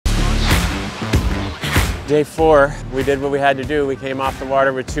Day 4, we did what we had to do. We came off the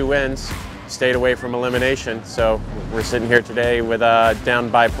water with 2 wins, stayed away from elimination. So we're sitting here today with down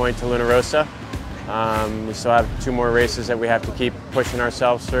by a point to Luna Rossa. We still have 2 more races that we have to keep pushing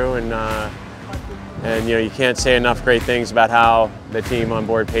ourselves through, and you know, you can't say enough great things about how the team on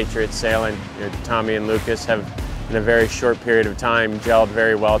board Patriot Sailing, you know, Tommy and Lucas, have in a very short period of time gelled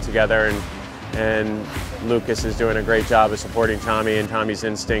very well together, and Lucas is doing a great job of supporting Tommy and Tommy's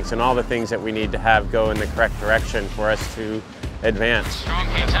instincts and all the things that we need to have go in the correct direction for us to advance.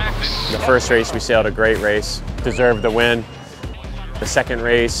 The first race we sailed a great race, deserved the win. The second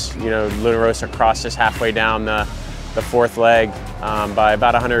race, you know, Luna Rossa crossed us halfway down the 4th leg by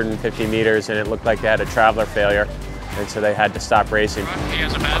about 150 meters, and it looked like they had a traveler failure, and so they had to stop racing. You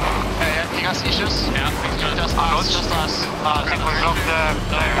guys are bad? You guys issues? Yeah, just us. I think we broke the...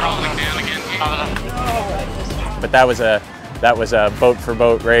 But that was a boat for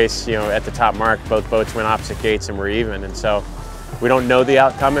boat race. You know, at the top mark, both boats went opposite gates and were even, and so we don't know the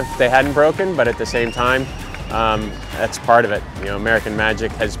outcome if they hadn't broken, but at the same time, that's part of it. You know, American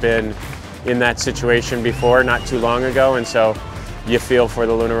Magic has been in that situation before, not too long ago, and so you feel for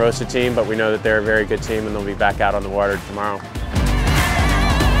the Luna Rossa team, but we know that they're a very good team and they'll be back out on the water tomorrow.